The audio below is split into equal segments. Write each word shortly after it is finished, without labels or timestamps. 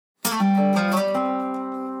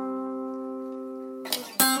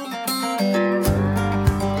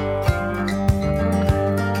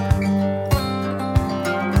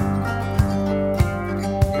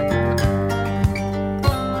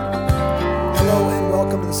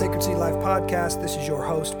Welcome to the Sacred Seed Life Podcast. This is your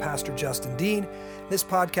host, Pastor Justin Dean. This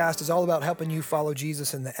podcast is all about helping you follow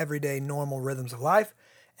Jesus in the everyday, normal rhythms of life.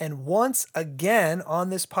 And once again on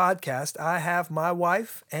this podcast, I have my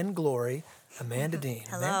wife and glory, Amanda Dean.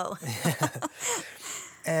 Hello.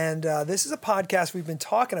 And this is a podcast we've been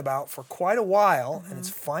talking about for quite a while, and it's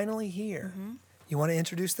finally here. You want to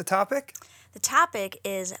introduce the topic? The topic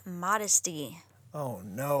is modesty. Oh,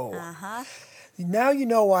 no. Uh-huh. Now you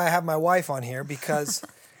know why I have my wife on here, because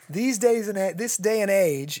this day and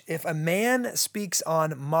age, if a man speaks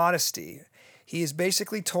on modesty, he is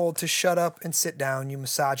basically told to shut up and sit down, you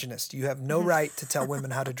misogynist. You have no right to tell women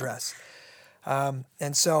how to dress. And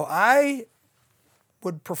so I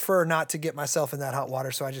would prefer not to get myself in that hot water,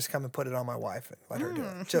 so I just come and put it on my wife and let her do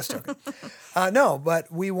it. Just joking. No,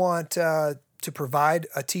 but we want to provide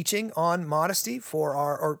a teaching on modesty for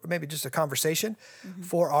or maybe just a conversation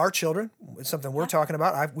for our children. It's something we're talking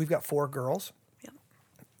about. We've got 4 girls,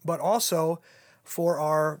 but also for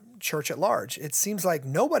our church at large. It seems like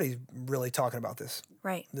nobody's really talking about this,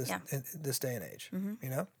 in this day and age, you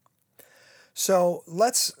know? So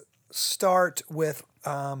let's start with,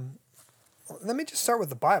 let me just start with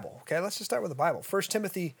the Bible, okay? Let's just start with the Bible. 1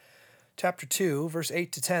 Timothy chapter 2, verse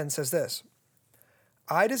 8 to 10 says this: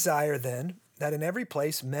 I desire then that in every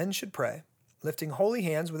place men should pray, lifting holy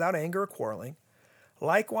hands without anger or quarreling.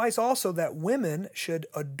 Likewise also that women should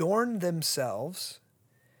adorn themselves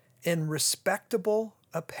in respectable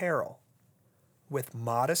apparel, with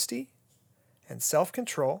modesty and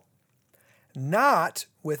self-control, not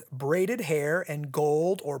with braided hair and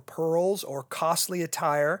gold or pearls or costly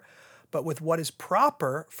attire, but with what is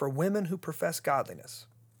proper for women who profess godliness,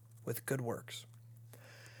 with good works.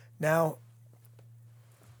 Now,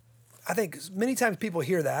 I think many times people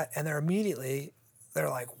hear that and they're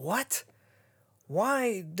like, what?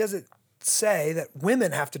 Why does it say that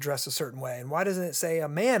women have to dress a certain way? And why doesn't it say a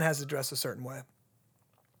man has to dress a certain way?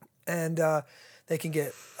 And they can get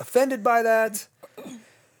offended by that.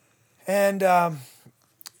 And, I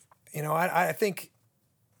think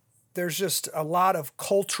there's just a lot of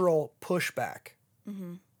cultural pushback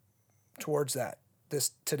towards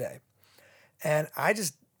this today. And I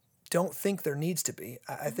just don't think there needs to be.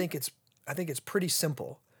 I think it's pretty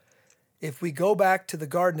simple. If we go back to the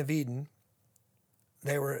Garden of Eden,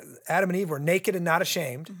 Adam and Eve were naked and not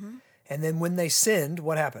ashamed. And then when they sinned,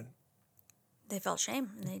 what happened? They felt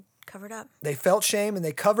shame and they covered up. They felt shame and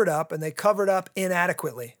they covered up, and they covered up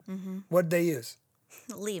inadequately. What did they use?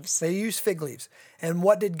 Leaves. They used fig leaves. And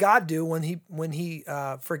what did God do when he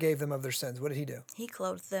forgave them of their sins? What did he do? He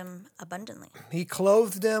clothed them abundantly. He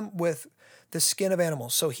clothed them with the skin of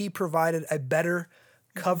animals. So he provided a better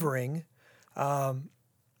covering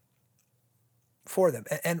for them.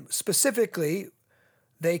 And specifically,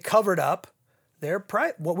 they covered up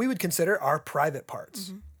what we would consider our private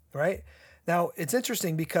parts, right? Now, it's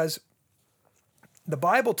interesting because the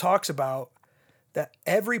Bible talks about that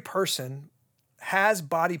every person has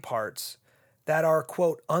body parts that are,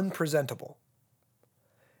 quote, unpresentable,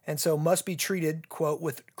 and so must be treated, quote,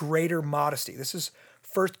 with greater modesty. This is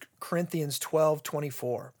 1 Corinthians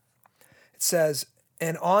 12:24. It says,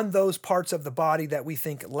 and on those parts of the body that we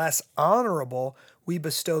think less honorable, we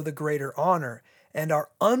bestow the greater honor, and our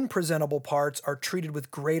unpresentable parts are treated with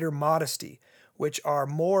greater modesty, which our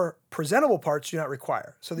more presentable parts do not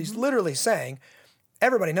require. So he's literally saying,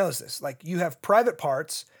 everybody knows this, like you have private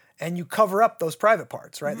parts and you cover up those private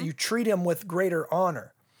parts, right? You treat them with greater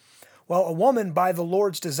honor. Well, a woman by the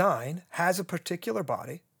Lord's design has a particular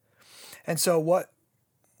body. And so what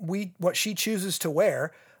she chooses to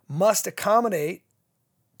wear must accommodate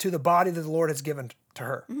to the body that the Lord has given to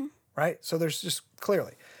her, right? So there's just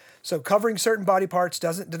clearly. So covering certain body parts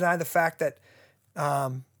doesn't deny the fact that,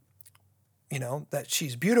 that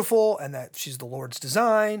she's beautiful and that she's the Lord's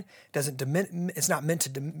design. It's not meant to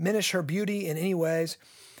diminish her beauty in any ways.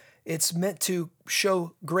 It's meant to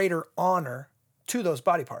show greater honor to those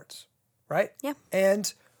body parts, right? Yeah.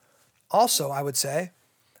 And also, I would say,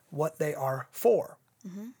 what they are for.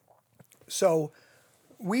 So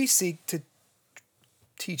we seek to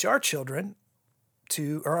teach our children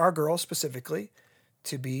or our girls specifically,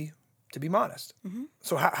 to be modest.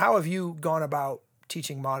 So how have you gone about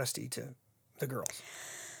teaching modesty to the girls?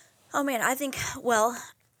 Oh man, I think,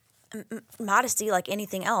 modesty, like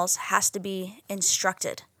anything else, has to be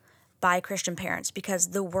instructed by Christian parents because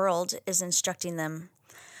the world is instructing them.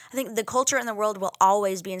 I think the culture in the world will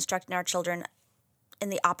always be instructing our children in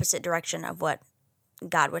the opposite direction of what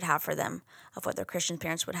God would have for them, of what their Christian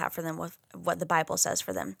parents would have for them, with what the Bible says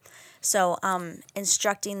for them. So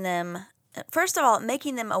instructing them, first of all,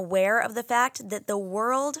 making them aware of the fact that the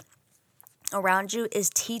world around you is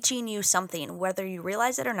teaching you something, whether you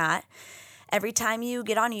realize it or not. Every time you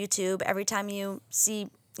get on YouTube, every time you see,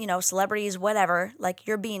 celebrities, whatever, like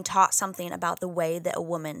you're being taught something about the way that a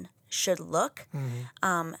woman should look,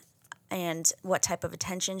 and what type of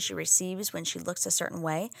attention she receives when she looks a certain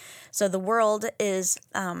way. So the world is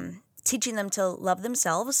teaching them to love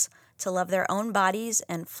themselves, to love their own bodies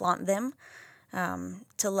and flaunt them,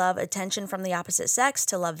 to love attention from the opposite sex,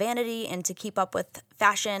 to love vanity, and to keep up with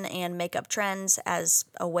fashion and makeup trends as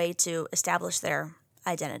a way to establish their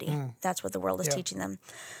identity. That's what the world is teaching them.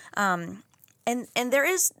 And there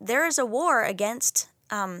is a war against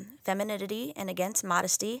femininity and against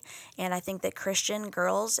modesty, and I think that Christian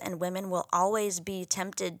girls and women will always be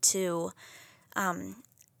tempted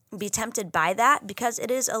by that, because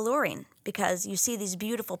it is alluring, because you see these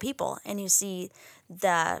beautiful people and you see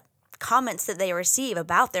the comments that they receive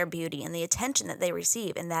about their beauty and the attention that they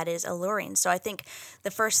receive, and that is alluring. So I think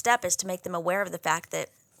the first step is to make them aware of the fact that,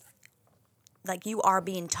 like, you are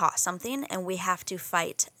being taught something, and we have to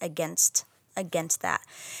fight against that.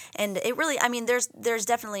 And it really, there's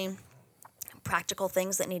definitely practical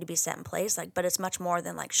things that need to be set in place, like, but it's much more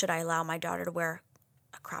than like, should I allow my daughter to wear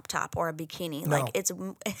a crop top or a bikini? No. Like, it's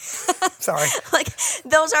Sorry. like,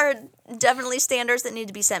 those are definitely standards that need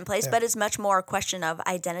to be set in place, but it's much more a question of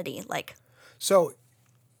identity. Like, so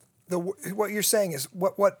what you're saying is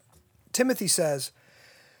what Timothy says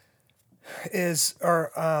is,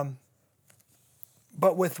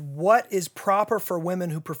 but with what is proper for women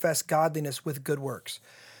who profess godliness with good works.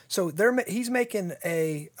 So he's making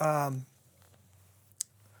a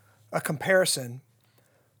comparison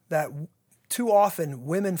that too often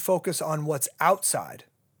women focus on what's outside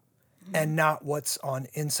and not what's on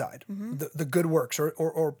inside, the good works,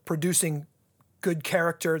 or producing good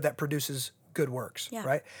character that produces good works,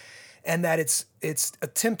 right? And that it's a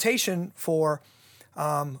temptation for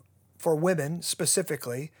women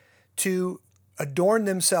specifically to adorn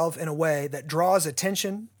themselves in a way that draws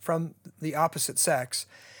attention from the opposite sex,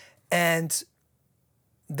 and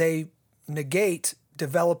they negate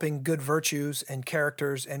developing good virtues and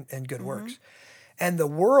characters and good works. And the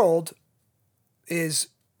world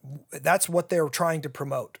that's what they're trying to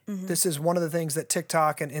promote. This is one of the things that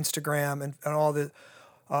TikTok and Instagram and all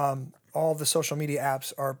the social media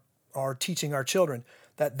apps are teaching our children,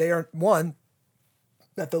 that they are, one,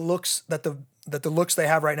 that the looks they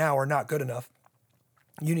have right now are not good enough.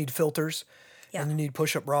 You need filters, and you need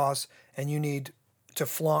push-up bras, and you need to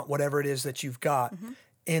flaunt whatever it is that you've got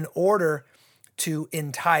in order to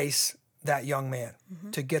entice that young man,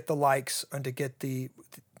 to get the likes and to get the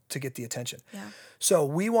attention. Yeah. So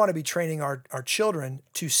we want to be training our children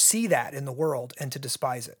to see that in the world and to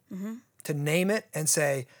despise it, to name it and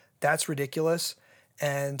say, that's ridiculous,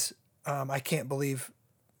 and I can't believe.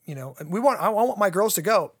 I want my girls to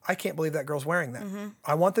go, I can't believe that girl's wearing that.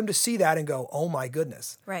 I want them to see that and go, oh my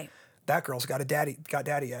goodness. Right. That girl's got daddy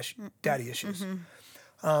issues.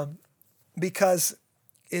 Because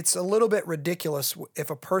it's a little bit ridiculous if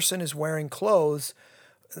a person is wearing clothes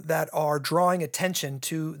that are drawing attention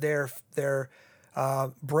to their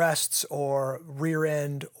breasts or rear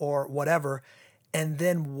end or whatever, and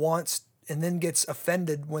then gets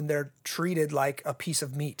offended when they're treated like a piece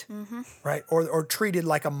of meat, right? Or treated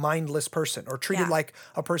like a mindless person, or treated like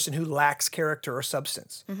a person who lacks character or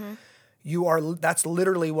substance. That's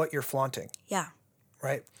literally what you're flaunting. Yeah.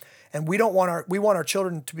 Right? And we want our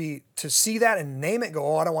children to see that and name it, go,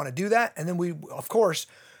 oh, I don't want to do that. And then we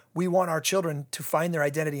want our children to find their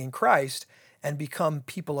identity in Christ and become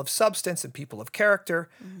people of substance and people of character,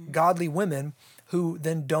 godly women who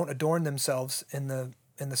then don't adorn themselves in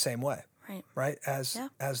the same way. Right, as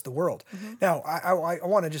the world. Now, I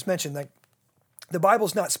want to just mention that the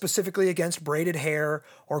Bible's not specifically against braided hair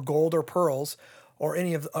or gold or pearls or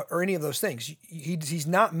any of those things. He's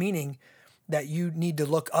not meaning that you need to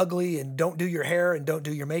look ugly and don't do your hair and don't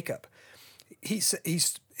do your makeup. He's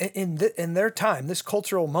in their time, this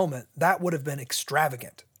cultural moment, that would have been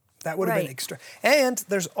extravagant. That would have been extra. And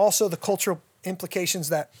there's also the cultural implications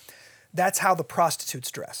that's how the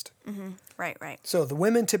prostitutes dressed. Right. So the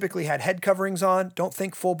women typically had head coverings on. Don't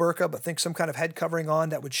think full burqa, but think some kind of head covering on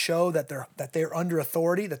that would show that they're under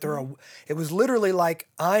authority. That they're it was literally like,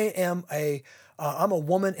 I'm a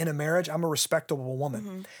woman in a marriage. I'm a respectable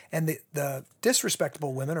woman, and the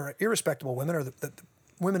disrespectable women or irrespectable women, or the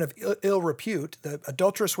women of ill repute, the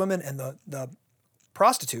adulterous women and the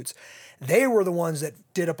prostitutes, they were the ones that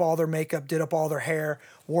did up all their makeup, did up all their hair,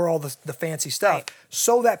 wore all the fancy stuff,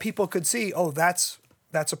 so that people could see, oh, that's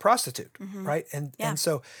a prostitute, right? And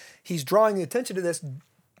so he's drawing the attention to this.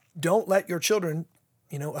 Don't let your children,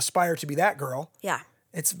 aspire to be that girl. Yeah.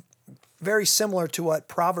 It's very similar to what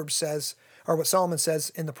Proverbs says or what Solomon says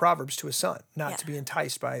in the Proverbs to his son, not Yeah. to be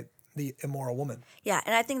enticed by the immoral woman. Yeah,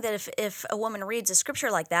 and I think that if a woman reads a scripture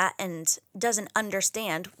like that and doesn't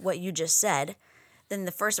understand what you just said, then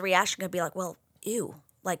the first reaction could be like, well, ew,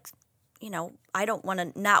 like, I don't want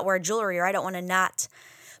to not wear jewelry, or I don't want to not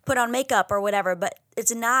put on makeup or whatever. But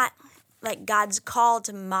it's not like God's call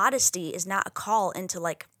to modesty is not a call into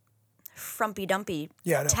like frumpy dumpy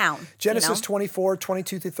town. Genesis 24,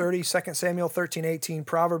 22 through 30, 2 Samuel 13, 18,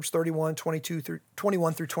 Proverbs 31,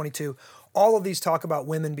 21 through 22. All of these talk about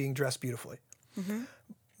women being dressed beautifully. Mm-hmm.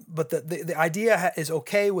 But the idea is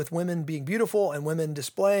okay with women being beautiful and women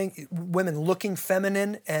looking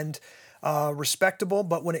feminine and respectable.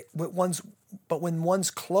 But when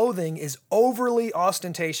one's clothing is overly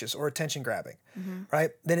ostentatious or attention grabbing,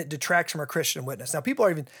 right, then it detracts from our Christian witness. Now, people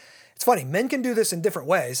are it's funny, men can do this in different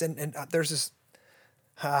ways. And there's this,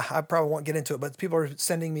 I probably won't get into it, but people are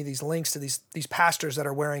sending me these links to these pastors that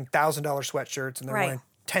are wearing $1,000 sweatshirts and they're wearing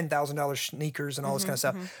 $10,000 sneakers and all this kind of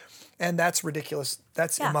stuff. And that's ridiculous.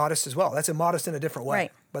 That's immodest as well. That's immodest in a different way.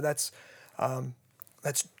 Right. But that's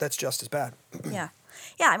just as bad. Yeah.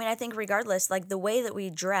 Yeah, I mean, I think regardless, like the way that we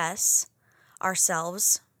dress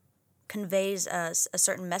ourselves conveys a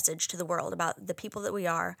certain message to the world about the people that we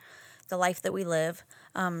are, the life that we live.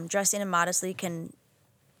 Dressing immodestly can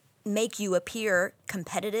make you appear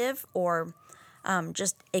competitive or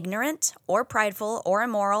just ignorant or prideful or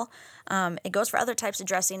immoral. It goes for other types of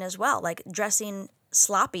dressing as well. Like dressing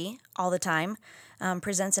sloppy all the time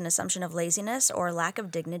presents an assumption of laziness or lack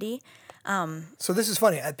of dignity. So this is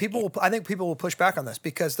funny. I think people will push back on this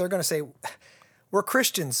because they're going to say, we're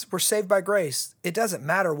Christians. We're saved by grace. It doesn't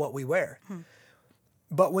matter what we wear.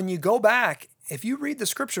 But when you go back, if you read the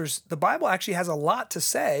scriptures, the Bible actually has a lot to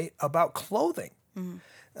say about clothing.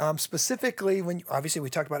 Specifically, obviously we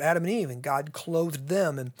talked about Adam and Eve, and God clothed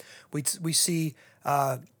them, and we see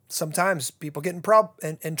sometimes people get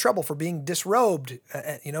in trouble for being disrobed.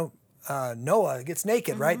 Noah gets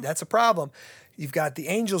naked, right? That's a problem. You've got the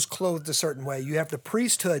angels clothed a certain way. You have the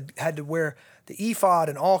priesthood had to wear the ephod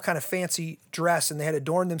and all kind of fancy dress, and they had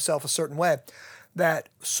adorned themselves a certain way. That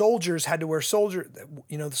soldiers had to wear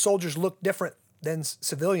the soldiers looked different than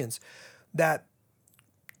civilians. That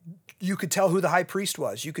you could tell who the high priest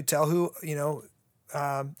was. You could tell who,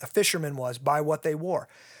 a fisherman was by what they wore.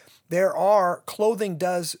 Clothing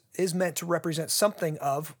is meant to represent something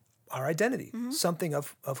of our identity, something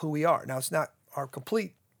of who we are. Now, it's not our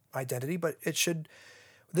complete identity, but it should.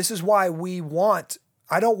 This is why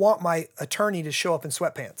I don't want my attorney to show up in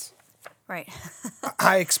sweatpants. Right.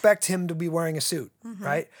 I expect him to be wearing a suit,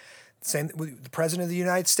 right? Same with the President of the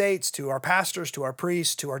United States, to our pastors, to our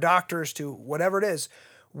priests, to our doctors, to whatever it is.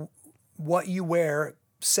 What you wear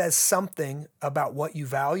says something about what you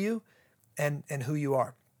value and who you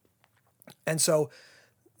are. And so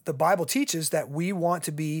the Bible teaches that we want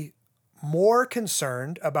to be more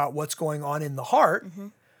concerned about what's going on in the heart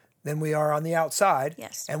than we are on the outside.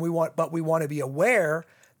 Yes. And we want to be aware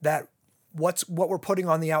that what we're putting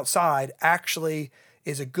on the outside actually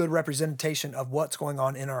is a good representation of what's going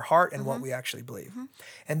on in our heart and what we actually believe.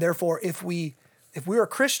 And therefore, if we are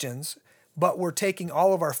Christians, but we're taking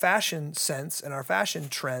all of our fashion sense and our fashion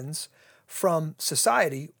trends from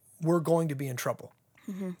society, we're going to be in trouble.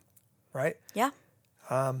 Right? Yeah.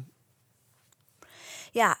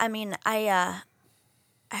 Yeah, I mean, I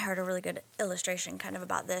heard a really good illustration kind of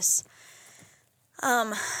about this.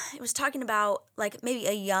 It was talking about like maybe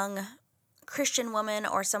a young Christian woman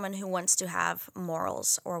or someone who wants to have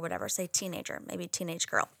morals or whatever, say teenager, maybe teenage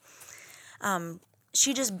girl.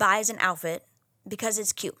 She just buys an outfit because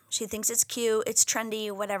it's cute. She thinks it's cute, it's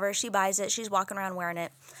trendy, whatever. She buys it. She's walking around wearing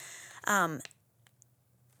it.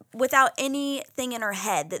 Without anything in her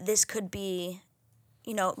head that this could be,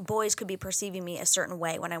 boys could be perceiving me a certain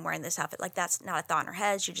way when I'm wearing this outfit. Like that's not a thought in her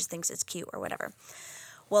head. She just thinks it's cute or whatever.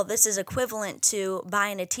 Well, this is equivalent to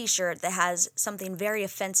buying a t-shirt that has something very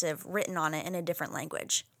offensive written on it in a different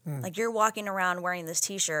language. Like you're walking around wearing this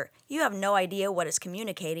t-shirt. You have no idea what it's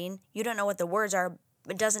communicating. You don't know what the words are.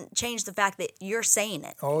 It doesn't change the fact that you're saying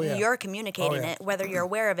it. Oh, yeah. You're communicating it, whether you're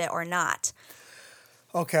aware of it or not.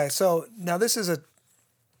 Okay, so now this is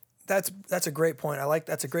that's a great point.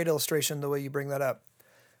 That's a great illustration the way you bring that up.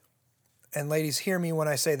 And ladies, hear me when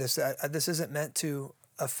I say this. This isn't meant to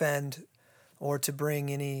offend or to bring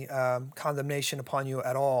any condemnation upon you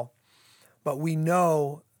at all. But we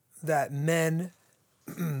know that men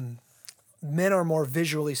are more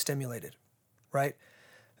visually stimulated, right?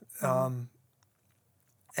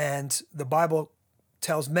 And the Bible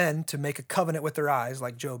tells men to make a covenant with their eyes,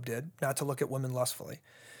 like Job did, not to look at women lustfully.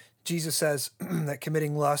 Jesus says that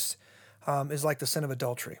committing lust is like the sin of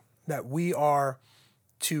adultery, that we are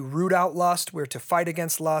to root out lust. We're to fight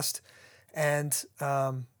against lust. And,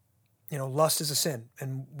 lust is a sin,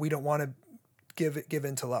 and we don't want to give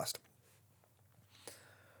in to lust.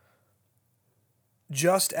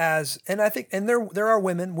 Just as, and I think, and there are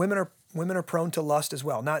women are prone to lust as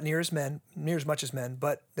well. Not near as much as men,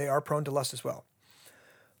 but they are prone to lust as well.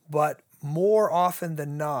 But more often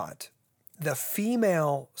than not, the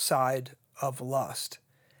female side of lust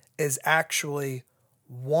is actually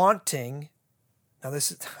wanting, now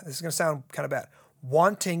this is going to sound kind of bad,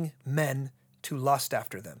 wanting men to lust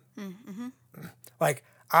after them. Mm-hmm. Like,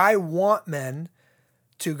 I want men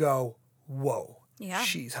to go, whoa,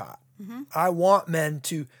 she's hot. Mm-hmm. I want men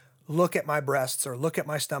to look at my breasts or look at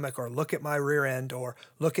my stomach or look at my rear end or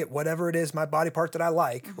look at whatever it is, my body part that I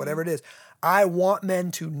like, whatever it is. I want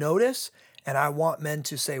men to notice, and I want men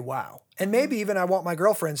to say, wow. And maybe even I want my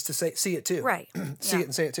girlfriends to see it too. Right. See it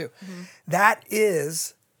and say it too. Mm-hmm. That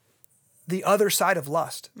is the other side of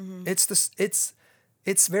lust. Mm-hmm.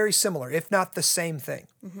 It's very similar, if not the same thing.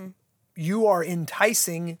 Mm-hmm. You are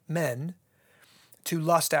enticing men to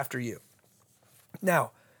lust after you.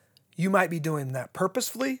 Now, you might be doing that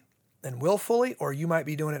purposefully and willfully, or you might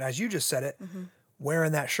be doing it as you just said it,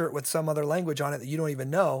 wearing that shirt with some other language on it that you don't even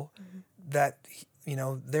know, that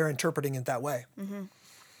they're interpreting it that way. Mm-hmm.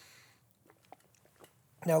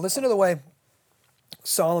 Now, listen to the way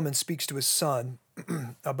Solomon speaks to his son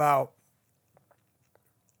about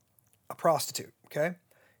a prostitute, okay?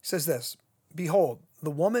 He says this, "Behold,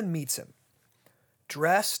 the woman meets him,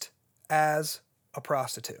 dressed as a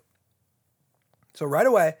prostitute." So right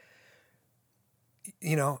away,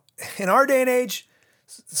 in our day and age,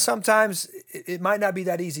 sometimes it might not be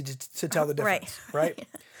that easy to tell the difference, right?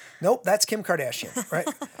 Nope, that's Kim Kardashian, right?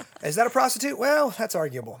 Is that a prostitute? Well, that's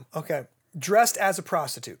arguable. Okay. Dressed as a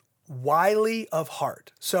prostitute, wily of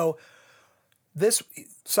heart. So this,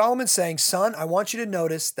 Solomon's saying, son, I want you to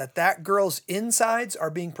notice that girl's insides are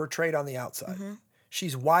being portrayed on the outside. Mm-hmm.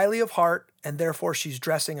 She's wily of heart, and therefore she's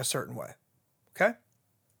dressing a certain way. Okay?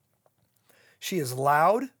 She is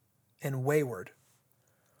loud and wayward.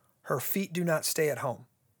 Her feet do not stay at home.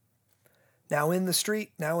 Now in the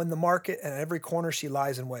street, now in the market, and at every corner she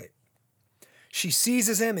lies in wait. She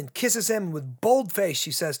seizes him and kisses him, and with bold face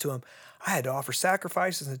she says to him, I had to offer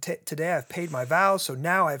sacrifices, and today I've paid my vows, so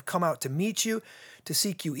now I have come out to meet you, to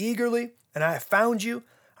seek you eagerly, and I have found you.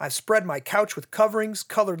 I've spread my couch with coverings,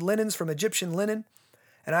 colored linens from Egyptian linen,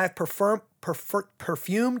 and I have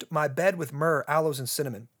perfumed my bed with myrrh, aloes, and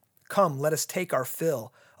cinnamon. Come, let us take our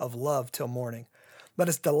fill of love till morning. Let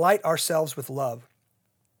us delight ourselves with love.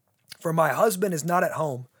 For my husband is not at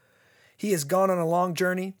home. He has gone on a long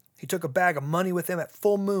journey. He took a bag of money with him. At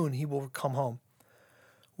full moon he will come home.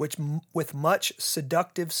 Which, with much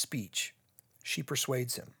seductive speech, she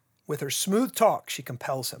persuades him. With her smooth talk, she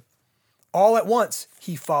compels him. All at once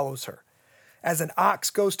he follows her, as an ox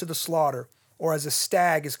goes to the slaughter, or as a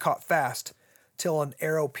stag is caught fast, till an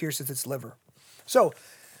arrow pierces its liver. So,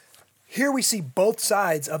 here we see both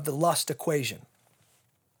sides of the lust equation.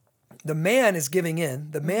 The man is giving in.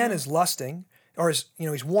 The man is lusting, or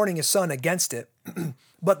he's warning his son against it.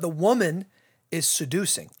 But the woman is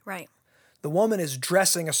seducing. Right. The woman is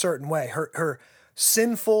dressing a certain way. Her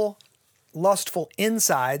sinful, lustful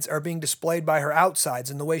insides are being displayed by her outsides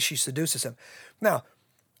in the way she seduces him. Now,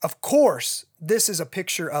 of course, this is a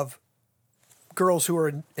picture of girls who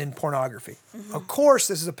are in pornography. Mm-hmm. Of course,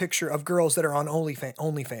 this is a picture of girls that are on OnlyFans.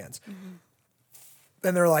 Mm-hmm.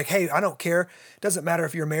 And they're like, hey, I don't care. It doesn't matter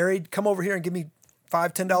if you're married. Come over here and give me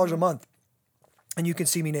 $5, $10 a month, and you can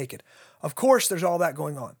see me naked. Of course, there's all that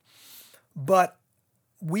going on. But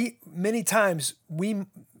many times,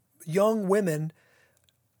 young women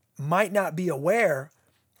might not be aware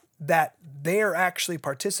that they're actually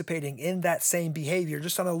participating in that same behavior,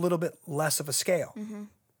 just on a little bit less of a scale,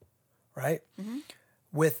 right? Mm-hmm.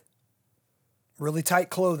 With really tight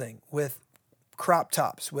clothing, with crop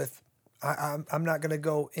tops, with, I'm not going to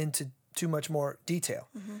go into too much more detail,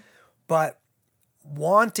 but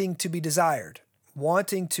wanting to be desired,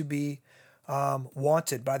 wanting to be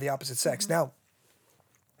wanted by the opposite sex. Now,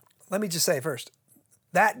 let me just say first,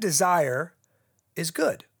 that desire is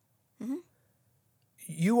good. Mm-hmm.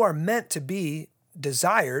 You are meant to be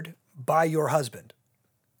desired by your husband,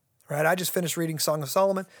 right? I just finished reading Song of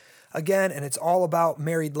Solomon again, and it's all about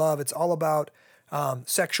married love. It's all about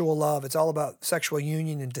sexual love. It's all about sexual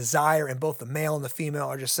union and desire, and both the male and the female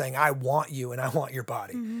are just saying, I want you and I want your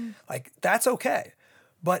body. Mm-hmm. Like, that's okay.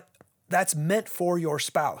 But that's meant for your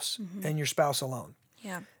spouse and your spouse alone.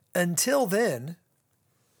 Yeah. Until then,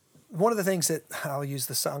 one of the things that I'll use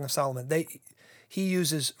the Song of Solomon, he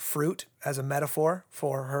uses fruit as a metaphor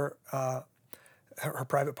for her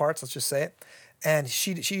private parts. Let's just say it. and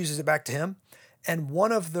she uses it back to him. And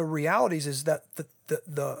one of the realities is that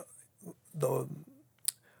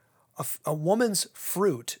a woman's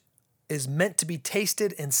fruit is meant to be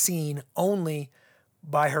tasted and seen only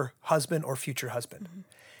by her husband or future husband. Mm-hmm.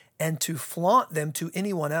 And to flaunt them to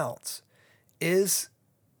anyone else is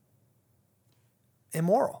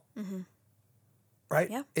immoral. Mm-hmm.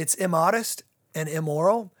 Right? Yeah. It's immodest and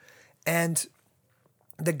immoral. And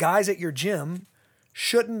the guys at your gym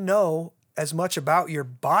shouldn't know as much about your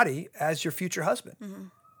body as your future husband. Mm-hmm.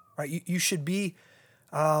 Right? You should be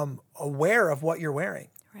aware of what you're wearing.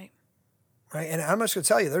 Right. And I'm just going to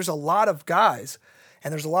tell you, there's a lot of guys,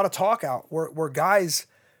 and there's a lot of talk out where guys,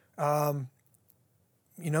 go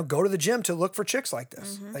to the gym to look for chicks like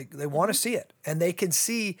this. Mm-hmm. Like they want to see it, and they can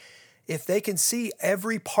see, if they can see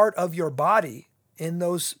every part of your body in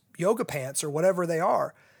those yoga pants or whatever they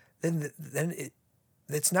are, then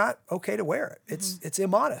it's not okay to wear it. It's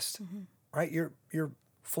immodest, right? You're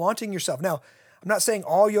flaunting yourself. Now, I'm not saying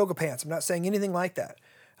all yoga pants. I'm not saying anything like that.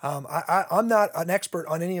 I'm not an expert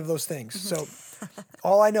on any of those things. So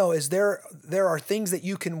all I know is there are things that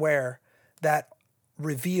you can wear that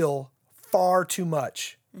reveal far too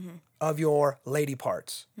much of your lady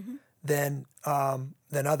parts than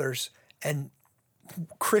others. And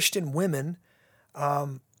Christian women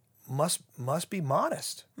must be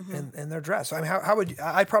modest in their dress. So, I mean, how would you,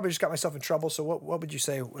 I probably just got myself in trouble. So what would you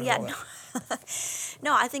say? Yeah,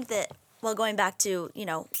 no, I think that, well, going back to,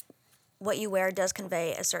 what you wear does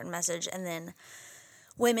convey a certain message, and then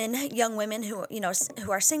young women who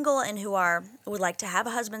are single and would like to have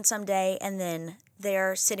a husband someday, and then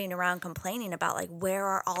they're sitting around complaining about, like, where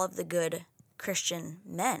are all of the good Christian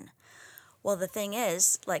men? Well, the thing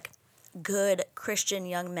is, like, good Christian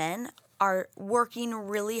young men are working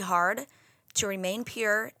really hard to remain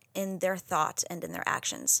pure in their thoughts and in their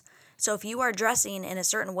actions. So if you are dressing in a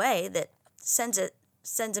certain way that sends a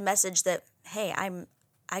message that, hey,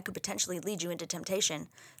 I could potentially lead you into temptation,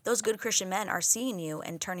 those good Christian men are seeing you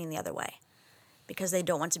and turning the other way because they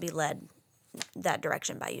don't want to be led that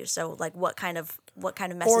direction by you. So, like, what kind of messages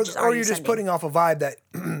are you sending? Or you're just putting off a vibe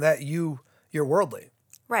that you're worldly.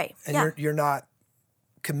 Right. And you're not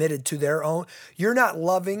committed to their own. You're not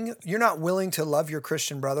willing to love your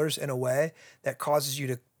Christian brothers in a way that causes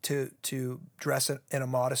you to dress in a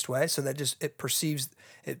modest way. So that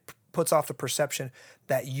it puts off the perception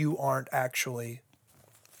that you aren't actually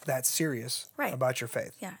that serious about your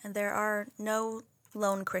faith. Yeah, and there are no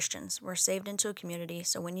lone Christians. We're saved into a community,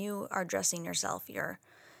 so when you are dressing yourself, you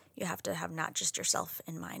have to have not just yourself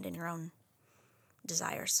in mind and your own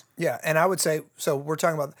desires. Yeah, and I would say, so we're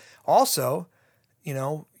talking about also,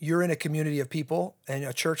 you're in a community of people and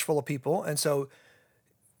a church full of people, and so,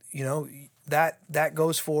 that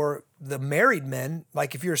goes for the married men.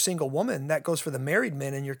 Like if you're a single woman, that goes for the married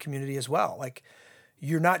men in your community as well. Like,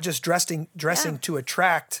 you're not just dressing to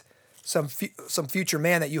attract some future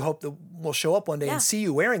man that you hope that will show up one day and see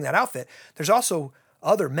you wearing that outfit. There's also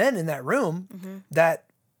other men in that room that,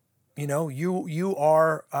 you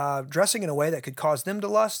are dressing in a way that could cause them to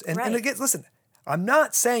lust. And again, listen, I'm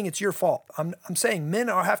not saying it's your fault. I'm saying men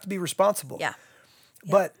have to be responsible. Yeah.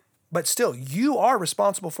 But still, you are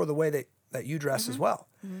responsible for the way that you dress as well.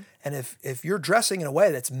 Mm-hmm. And if you're dressing in a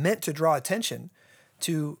way that's meant to draw attention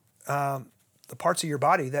to the parts of your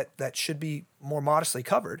body that should be more modestly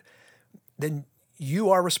covered, then you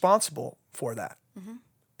are responsible for that. Mm-hmm.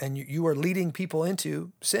 And you are leading people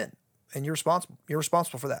into sin, and you're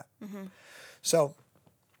responsible for that. Mm-hmm. So,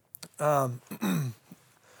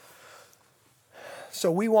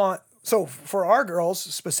 so for our girls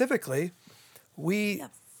specifically,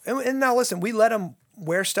 and now listen, we let them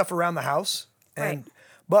wear stuff around the house,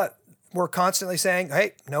 but we're constantly saying,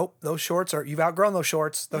 hey, nope, those shorts you've outgrown those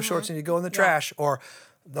shorts. Those shorts need to go in the trash, or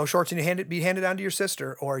those shorts need to be handed down to your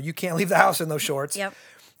sister, or you can't leave the house in those shorts. Yep.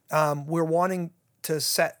 We're wanting to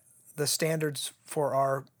set the standards for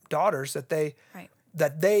our daughters that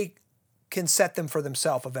they can set them for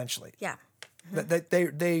themselves eventually. Yeah. Mm-hmm. That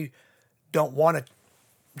they don't want to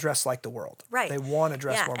dress like the world. Right. They want to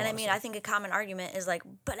dress more modestly. And I mean, I think a common argument is like,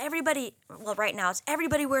 but right now it's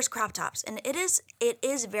everybody wears crop tops. And it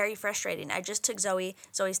is very frustrating. I just took Zoe's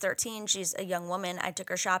 13. She's a young woman. I took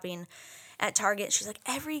her shopping at Target. She's like,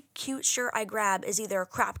 every cute shirt I grab is either a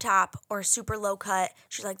crop top or super low cut.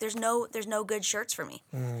 She's like, there's no good shirts for me.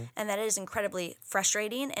 Mm-hmm. And that is incredibly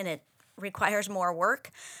frustrating, and it requires more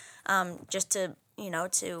work just to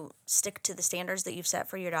stick to the standards that you've set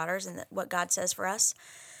for your daughters and what God says for us.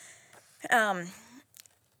 I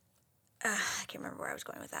can't remember where I was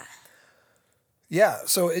going with that. Yeah,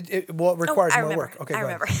 so it requires more work. Okay, I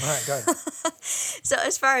remember. All right, go ahead. So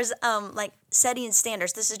as far as like setting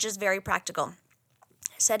standards, this is just very practical.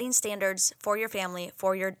 setting standards for your family,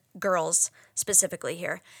 for your girls specifically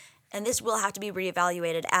here. And this will have to be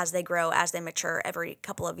reevaluated as they grow, as they mature every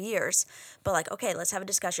couple of years. But like, okay, let's have a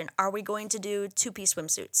discussion. Are we going to do 2-piece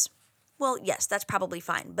swimsuits? Well, yes, that's probably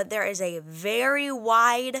fine. But there is a very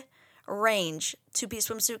wide range. 2-piece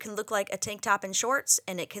swimsuit can look like a tank top and shorts,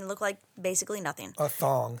 and it can look like basically nothing. A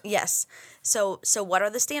thong. Yes. So what are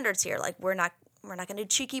the standards here? Like, we're not going to do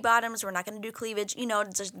cheeky bottoms. We're not going to do cleavage.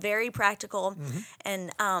 It's just very practical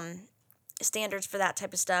and standards for that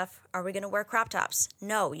type of stuff. Are we going to wear crop tops?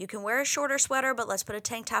 No. You can wear a shorter sweater, but let's put a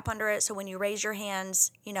tank top under it so when you raise your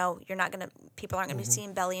hands, people aren't going to be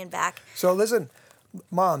seeing belly and back. So listen,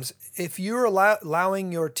 moms, if you're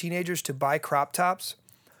allowing your teenagers to buy crop tops,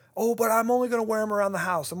 but I'm only going to wear them around the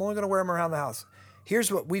house.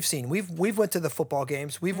 Here's what we've seen. We've went to the football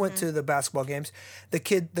games. We've went to the basketball games.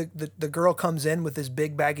 The girl comes in with this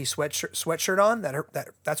big baggy sweatshirt on.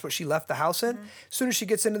 That's what she left the house in. As soon as she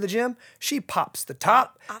gets into the gym, she pops the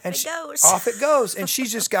top. Off it goes. And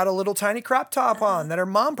she's just got a little tiny crop top on that her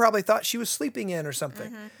mom probably thought she was sleeping in or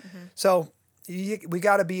something. So we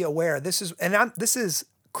got to be aware. This is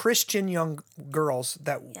Christian young girls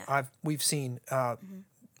that we've seen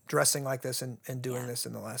dressing like this and doing this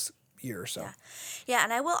in the last year or so. Yeah,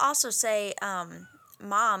 and I will also say,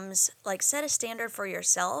 moms, like, set a standard for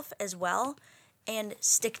yourself as well and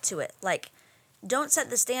stick to it. Like, don't set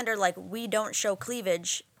the standard like, we don't show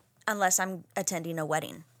cleavage unless I'm attending a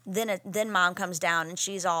wedding. Then mom comes down and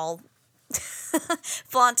she's all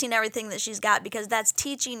flaunting everything that she's got, because that's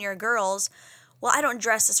teaching your girls, well, I don't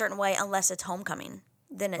dress a certain way unless it's homecoming.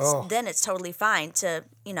 Then it's totally fine to,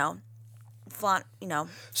 flaunt,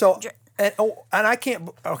 So, and I can't,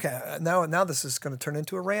 okay, now this is going to turn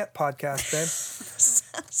into a rant podcast, babe.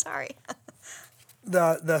 Sorry.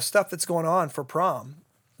 The stuff that's going on for prom,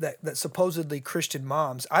 that supposedly Christian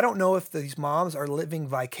moms, I don't know if these moms are living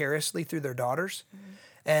vicariously through their daughters,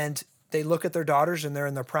 and they look at their daughters and they're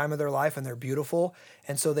in the prime of their life and they're beautiful,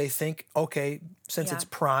 and so they think, okay, since it's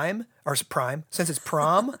prom,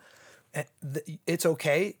 it's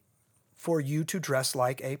okay for you to dress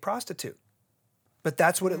like a prostitute. But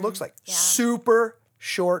that's what it looks like. Yeah. Super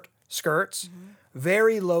short skirts,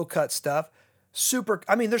 very low cut stuff.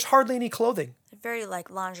 There's hardly any clothing. Very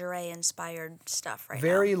like lingerie inspired stuff right now.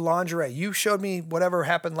 Very lingerie. You showed me whatever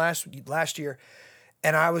happened last year,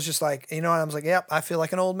 and I was just like, and I was like, yep, I feel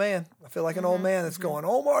like an old man. I feel like an old man that's going,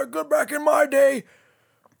 oh my God, back in my day,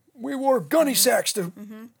 we wore gunny sacks to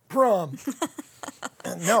prom.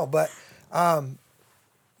 No, but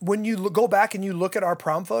when you go back and you look at our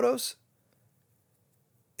prom photos,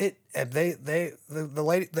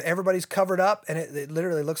 everybody's covered up, and it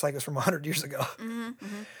literally looks like it's from 100 years ago.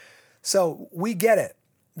 So we get it.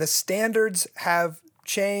 The standards have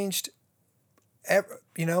changed.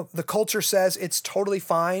 The culture says it's totally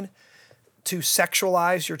fine to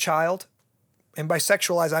sexualize your child. And by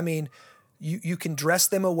sexualize, I mean you can dress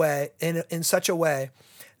them away in such a way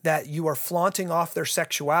that you are flaunting off their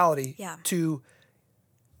sexuality to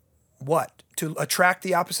what? To attract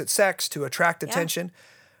the opposite sex, to attract attention.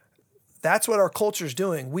 That's what our culture is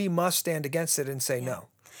doing. We must stand against it and say no.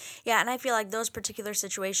 Yeah, and I feel like those particular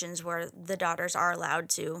situations where the daughters are allowed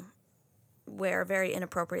to wear very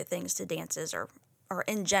inappropriate things to dances or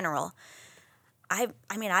in general, I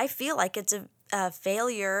feel like it's a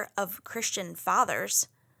failure of Christian fathers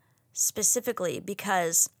specifically,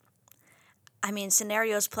 because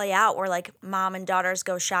scenarios play out where like mom and daughters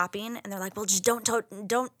go shopping and they're like, well, just don't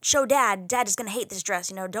show dad. Dad is going to hate this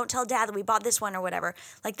dress. Don't tell dad that we bought this one or whatever.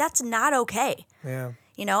 Like, that's not okay. Yeah.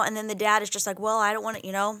 And then the dad is just like, well, I don't want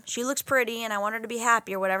to, she looks pretty and I want her to be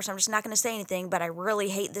happy or whatever. So I'm just not going to say anything, but I really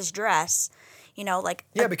hate this dress.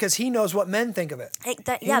 Because he knows what men think of it. He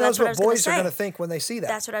that's knows what boys are going to think when they see that.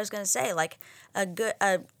 That's what I was going to say. Like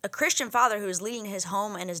a Christian father who is leading his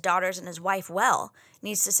home and his daughters and his wife well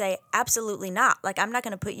needs to say, absolutely not. Like, I'm not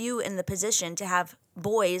going to put you in the position to have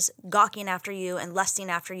boys gawking after you and lusting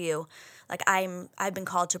after you. Like, I've been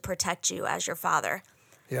called to protect you as your father.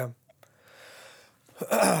 Yeah.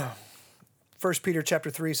 1 Peter chapter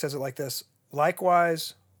 3 says it like this: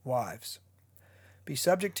 likewise, wives, be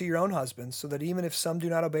subject to your own husbands, so that even if some do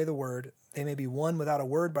not obey the word, they may be won without a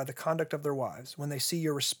word by the conduct of their wives, when they see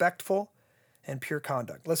your respectful and pure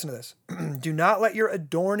conduct. Listen to this. Do not let your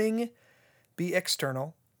adorning be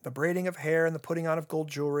external, the braiding of hair and the putting on of gold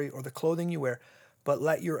jewelry or the clothing you wear, but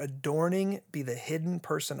let your adorning be the hidden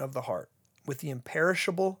person of the heart, with the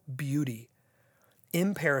imperishable beauty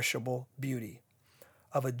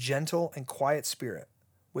of a gentle and quiet spirit,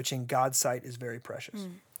 which in God's sight is very precious.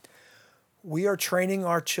 We are training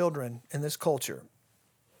our children in this culture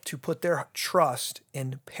to put their trust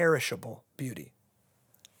in perishable beauty.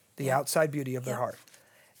 the outside beauty of their heart.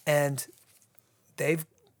 And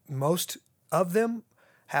most of them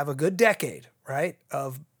have a good decade, right,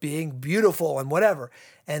 of being beautiful and whatever.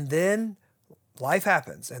 And then life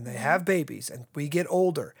happens and they have babies and we get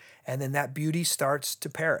older and then that beauty starts to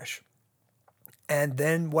perish. And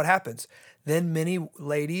then what happens? Then many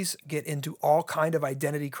ladies get into all kind of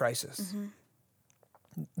identity crisis.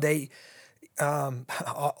 They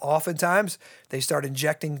oftentimes they start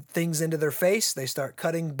injecting things into their face. They start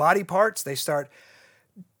cutting body parts. They start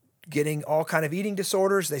getting all kind of eating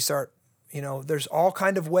disorders. They start, there's all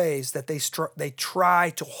kind of ways that they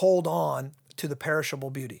try to hold on to the perishable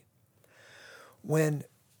beauty. When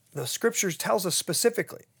the scriptures tells us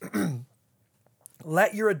specifically,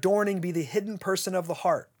 let your adorning be the hidden person of the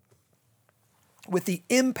heart with the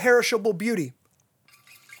imperishable beauty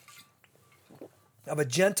of a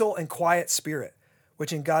gentle and quiet spirit,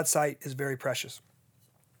 which in God's sight is very precious.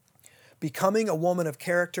 Becoming a woman of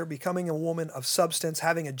character, becoming a woman of substance,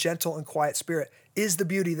 having a gentle and quiet spirit is the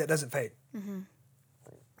beauty that doesn't fade.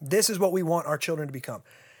 This is what we want our children to become.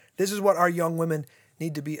 This is what our young women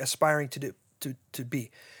need to be aspiring to do, to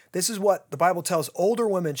be. This is what the Bible tells older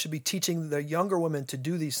women should be teaching the younger women to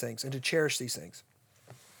do these things and to cherish these things.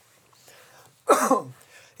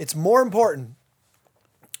 It's more important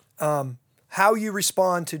how you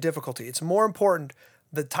respond to difficulty. It's more important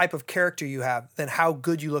the type of character you have than how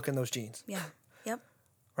good you look in those jeans. Yeah. Yep.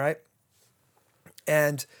 Right?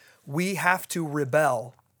 And we have to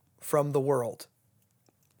rebel from the world,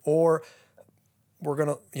 or we're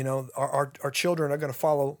going to, our children are going to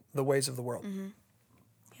follow the ways of the world.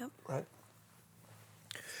 Yep. Right?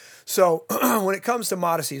 So when it comes to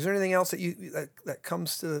modesty, is there anything else that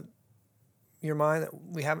comes to your mind that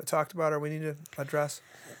we haven't talked about or we need to address?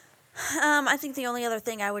 I think the only other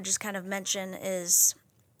thing I would just kind of mention is,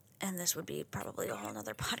 and this would be probably a whole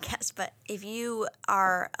nother podcast, but if you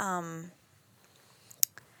are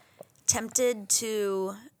tempted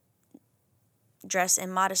to dress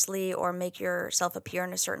immodestly or make yourself appear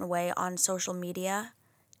in a certain way on social media,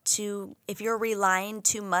 if you're relying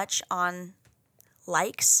too much on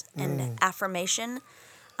likes and affirmation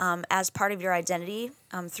as part of your identity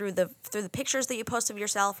through the pictures that you post of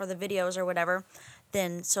yourself or the videos or whatever,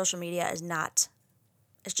 then social media it's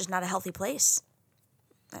just not a healthy place.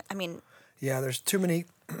 I mean, yeah, there's too many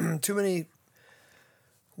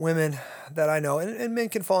women that I know, and men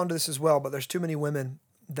can fall into this as well, but there's too many women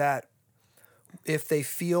that if they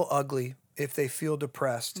feel ugly, if they feel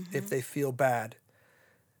depressed, if they feel bad,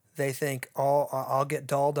 they think, oh, I'll get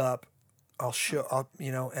dolled up,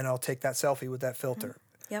 and I'll take that selfie with that filter.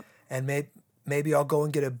 Yep. And maybe I'll go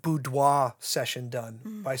and get a boudoir session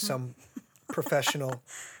done by some professional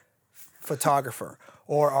photographer,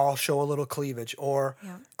 or I'll show a little cleavage, or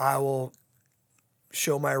I will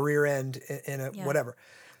show my rear end in a whatever.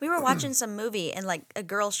 We were watching some movie and like a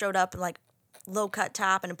girl showed up in like low cut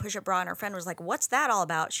top and a push up bra, and her friend was like, "What's that all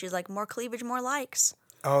about?" She's like, "More cleavage, more likes."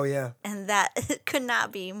 Oh yeah. And that could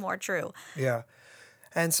not be more true. Yeah.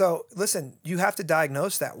 And so, listen, you have to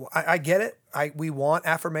diagnose that. I get it. We want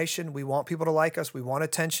affirmation. We want people to like us. We want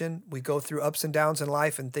attention. We go through ups and downs in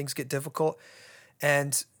life and things get difficult.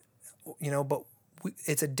 And, but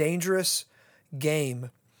it's a dangerous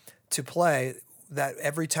game to play that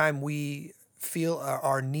every time we feel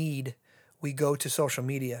our need, we go to social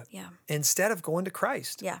media instead of going to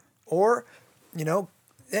Christ. Yeah. Or,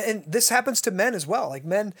 and this happens to men as well. Like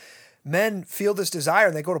men feel this desire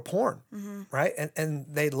and they go to porn, right? And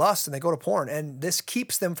they lust and they go to porn. And this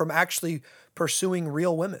keeps them from actually pursuing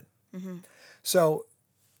real women. So,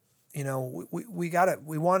 we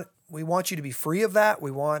want you to be free of that.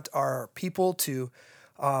 We want our people to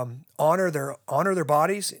honor their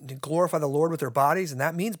bodies, to glorify the Lord with their bodies. And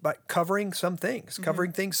that means by covering some things,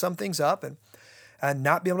 some things up and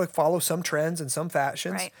not be able to follow some trends and some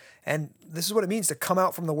fashions. Right. And this is what it means to come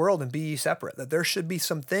out from the world and be ye separate, that there should be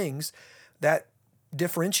some things that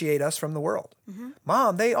differentiate us from the world.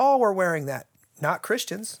 Mom, they all were wearing that. Not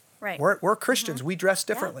Christians. Right. We're Christians. We dress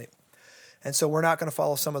differently. And so we're not going to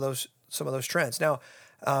follow some of those trends. Now,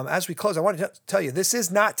 as we close, I want to tell you, this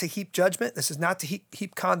is not to heap judgment. This is not to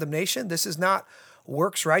heap condemnation. This is not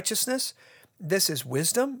works righteousness. This is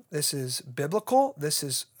wisdom. This is biblical. This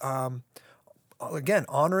is, again,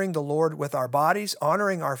 honoring the Lord with our bodies,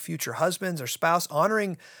 honoring our future husbands or spouse,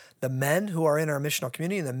 honoring the men who are in our missional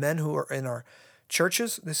community and the men who are in our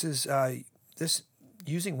churches. This is this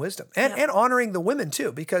using wisdom and honoring the women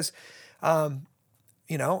too, because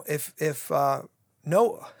if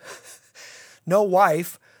no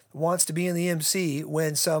wife wants to be in the MC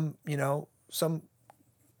when some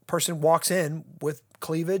person walks in with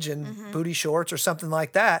cleavage and booty shorts or something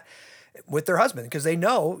like that, with their husband because they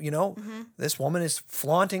know, this woman is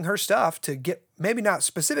flaunting her stuff to get, maybe not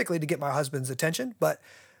specifically to get my husband's attention, but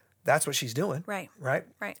that's what she's doing. Right. Right.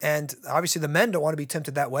 Right. And obviously the men don't want to be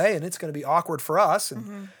tempted that way, and it's going to be awkward for us.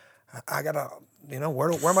 And I got to,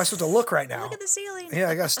 where am I supposed to look right now? Look at the ceiling. Yeah,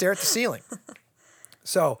 I got to stare at the ceiling.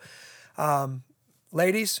 So,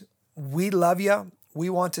 ladies, we love you. We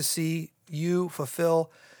want to see you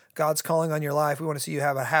fulfill God's calling on your life. We want to see you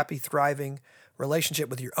have a happy, thriving relationship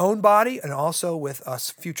with your own body and also with a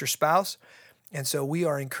future spouse. And so we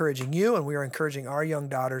are encouraging you, and we are encouraging our young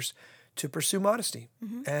daughters to pursue modesty.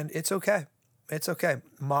 And it's okay. It's okay.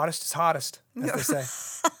 Modest is hottest, as they say.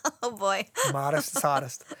 Oh, boy. Modest is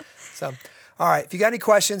hottest. So, all right. If you got any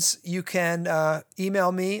questions, you can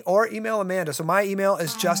email me or email Amanda. So my email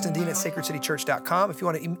is justindean@sacredcitychurch.com. If you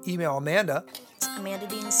want to email Amanda,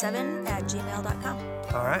 amandadean7@gmail.com.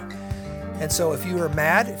 all right. And so if you are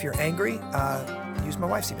mad, if you're angry, use my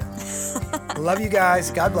wife's email. Love you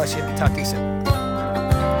guys. God bless you. Talk to you soon.